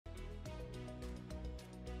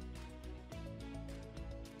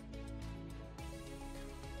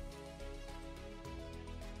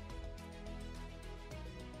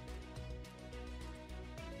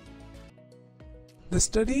The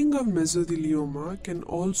studying of mesothelioma can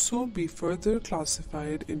also be further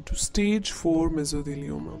classified into stage 4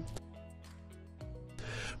 mesothelioma,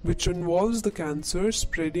 which involves the cancer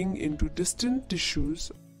spreading into distant tissues,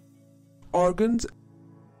 organs,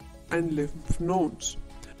 and lymph nodes.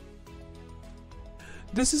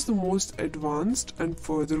 This is the most advanced and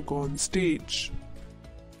further gone stage.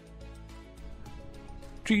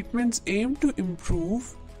 Treatments aim to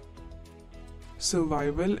improve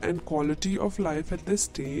survival and quality of life at this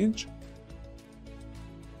stage,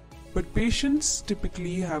 but patients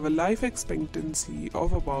typically have a life expectancy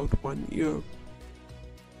of about 1 year.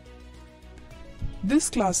 This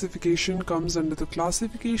classification comes under the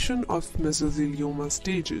classification of mesothelioma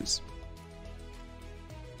stages.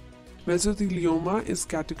 Mesothelioma is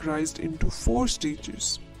categorized into 4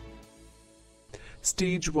 stages: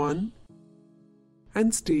 Stage 1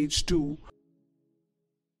 and Stage 2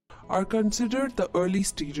 are considered the early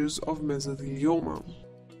stages of mesothelioma.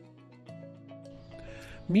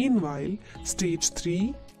 Meanwhile, Stage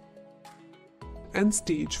 3 and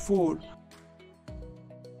Stage 4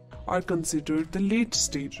 are considered the late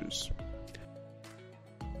stages.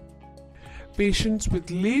 Patients with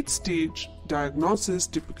late-stage diagnosis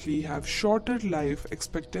typically have shorter life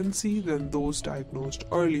expectancy than those diagnosed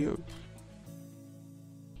earlier.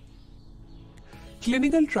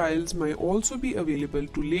 Clinical trials may also be available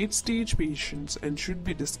to late-stage patients and should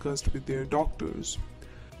be discussed with their doctors.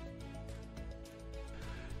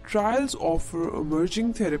 Trials offer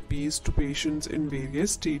emerging therapies to patients in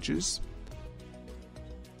various stages.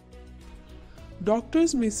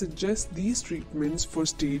 Doctors may suggest these treatments for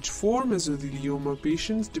stage 4 mesothelioma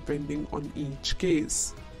patients depending on each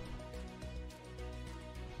case.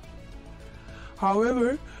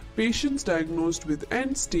 However, patients diagnosed with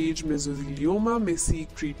end-stage mesothelioma may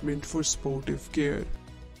seek treatment for supportive care,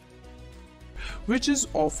 which is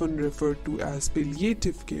often referred to as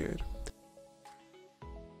palliative care.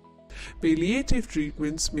 Palliative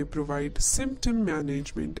treatments may provide symptom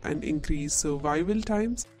management and increase survival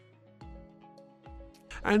times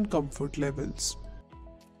and comfort levels.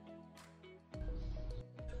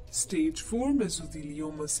 Stage 4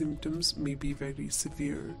 mesothelioma symptoms may be very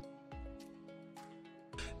severe.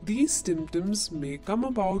 These symptoms may come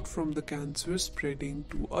about from the cancer spreading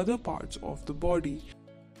to other parts of the body,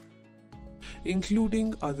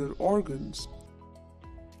 including other organs.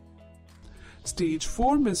 Stage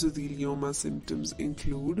 4 mesothelioma symptoms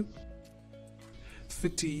include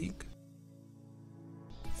fatigue,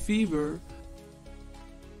 fever,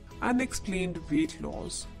 unexplained weight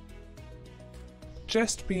loss,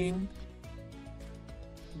 chest pain,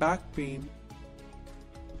 back pain,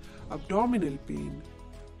 abdominal pain,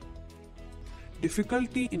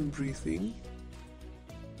 difficulty in breathing,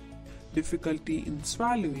 difficulty in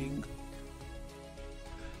swallowing,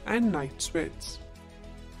 and night sweats.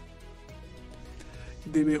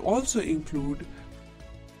 They may also include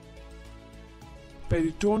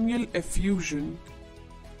peritoneal effusion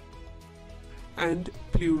and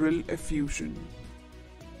pleural effusion.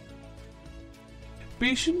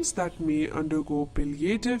 Patients that may undergo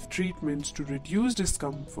palliative treatments to reduce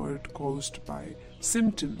discomfort caused by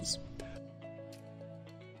symptoms.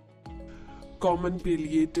 Common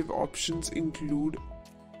palliative options include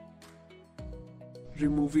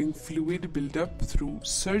removing fluid buildup through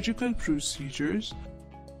surgical procedures.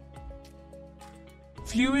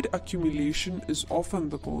 Fluid accumulation is often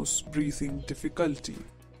the cause of breathing difficulty.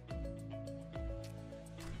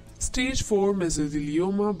 Stage 4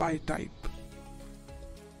 mesothelioma by type.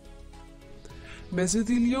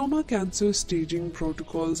 Mesothelioma cancer staging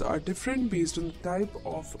protocols are different based on the type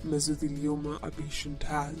of mesothelioma a patient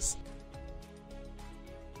has.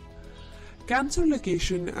 Cancer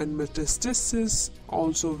location and metastasis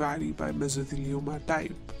also vary by mesothelioma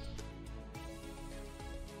type.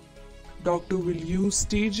 Doctor will use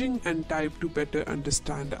staging and type to better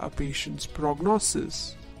understand a patient's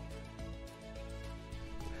prognosis.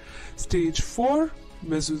 Stage 4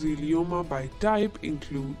 mesothelioma by type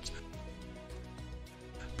includes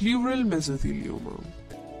pleural mesothelioma.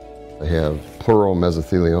 I have pleural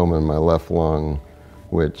mesothelioma in my left lung,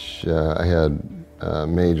 which I had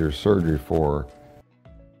major surgery for.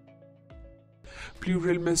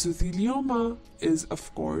 Pleural mesothelioma is,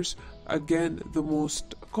 of course, again the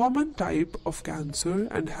most common type of cancer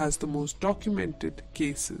and has the most documented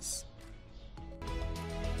cases.